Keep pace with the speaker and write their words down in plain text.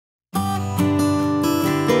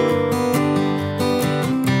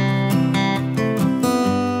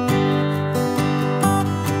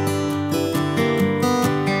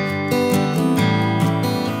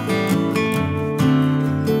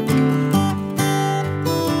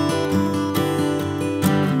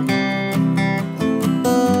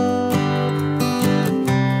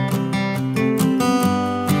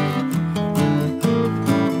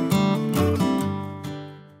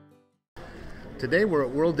we're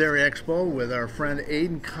at World Dairy Expo with our friend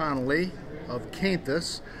Aidan Connolly of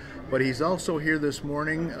Cainthus, but he's also here this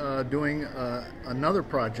morning doing another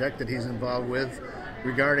project that he's involved with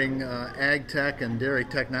regarding ag tech and dairy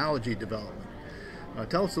technology development.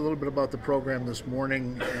 Tell us a little bit about the program this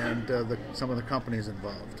morning and some of the companies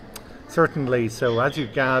involved. Certainly. So as you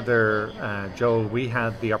gather, Joel, we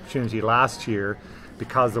had the opportunity last year,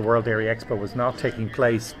 because the World Dairy Expo was not taking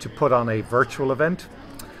place, to put on a virtual event.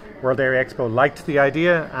 World Dairy Expo liked the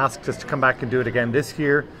idea, asked us to come back and do it again this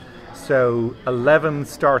year. So 11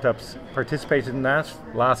 startups participated in that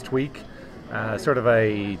last week, sort of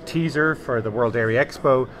a teaser for the World Dairy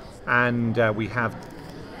Expo, and we have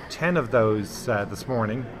 10 of those this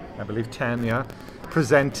morning, I believe 10, yeah,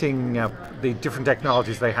 presenting the different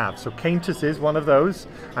technologies they have. So Cainthus is one of those.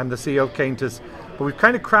 I'm the CEO of Cainthus, but we've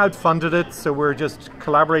kind of crowdfunded it, so we're just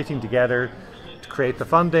collaborating together to create the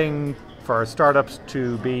funding for our startups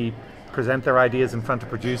to present their ideas in front of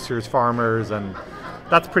producers, farmers, and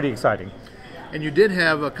that's pretty exciting. And you did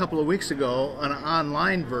have a couple of weeks ago an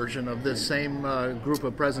online version of this same group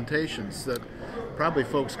of presentations that probably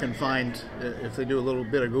folks can find if they do a little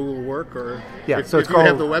bit of Google work, or if you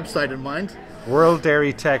have the website in mind. World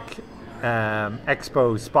Dairy Tech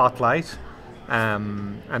Expo Spotlight,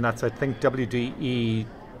 and that's, I think, WDE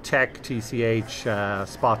Tech, TCH,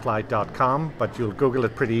 spotlight.com, but you'll Google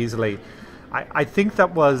it pretty easily. I think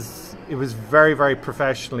it was very, very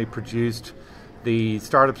professionally produced. The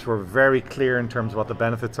startups were very clear in terms of what the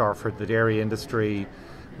benefits are for the dairy industry.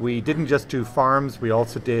 We didn't just do farms, we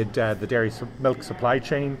also did the dairy milk supply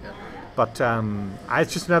chain. But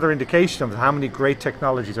it's just another indication of how many great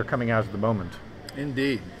technologies are coming out at the moment.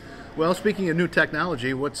 Indeed. Well, speaking of new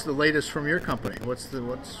technology, what's the latest from your company? What's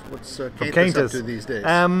Cainthus up to these days?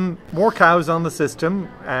 More cows on the system.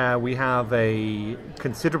 We have a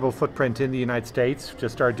considerable footprint in the United States.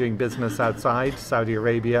 Just started doing business outside Saudi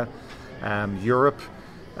Arabia, Europe.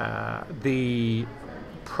 The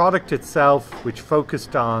product itself, which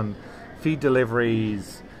focused on feed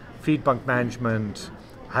deliveries, feed bunk management,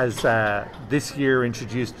 has this year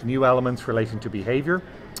introduced new elements relating to behavior.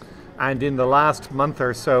 And in the last month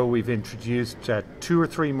or so, we've introduced 2 or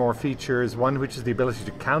 3 more features. One, which is the ability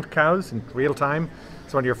to count cows in real time.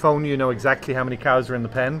 So on your phone, you know exactly how many cows are in the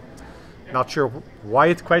pen. Not sure why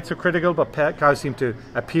it's quite so critical, but cows seem to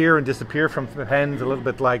appear and disappear from the pens, a little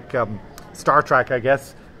bit like Star Trek, I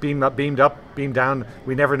guess. Beamed up, beamed down.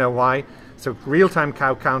 We never know why. So real-time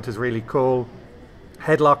cow count is really cool.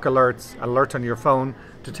 Headlock alerts, alert on your phone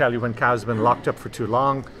to tell you when cows have been locked up for too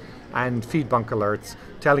long, and feed bunk alerts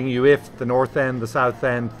telling you if the north end, the south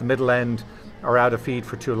end, the middle end are out of feed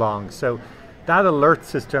for too long. So that alert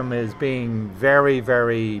system is being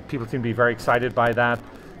people seem to be very excited by that.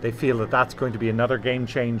 They feel that that's going to be another game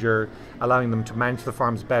changer, allowing them to manage the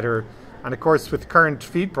farms better. And of course, with current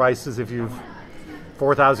feed prices, if you've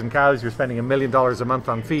 4,000 cows, you're spending $1 million a month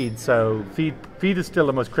on feed. So feed is still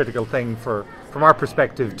the most critical thing from our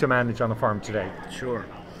perspective to manage on a farm today. Sure.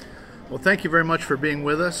 Well, thank you very much for being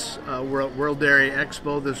with us. We're at World Dairy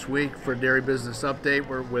Expo this week for Dairy Business Update.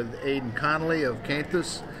 We're with Aidan Connolly of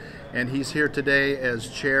Cainthus, and he's here today as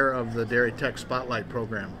chair of the Dairy Tech Spotlight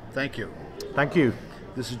program. Thank you. Thank you.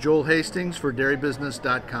 This is Joel Hastings for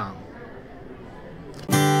DairyBusiness.com.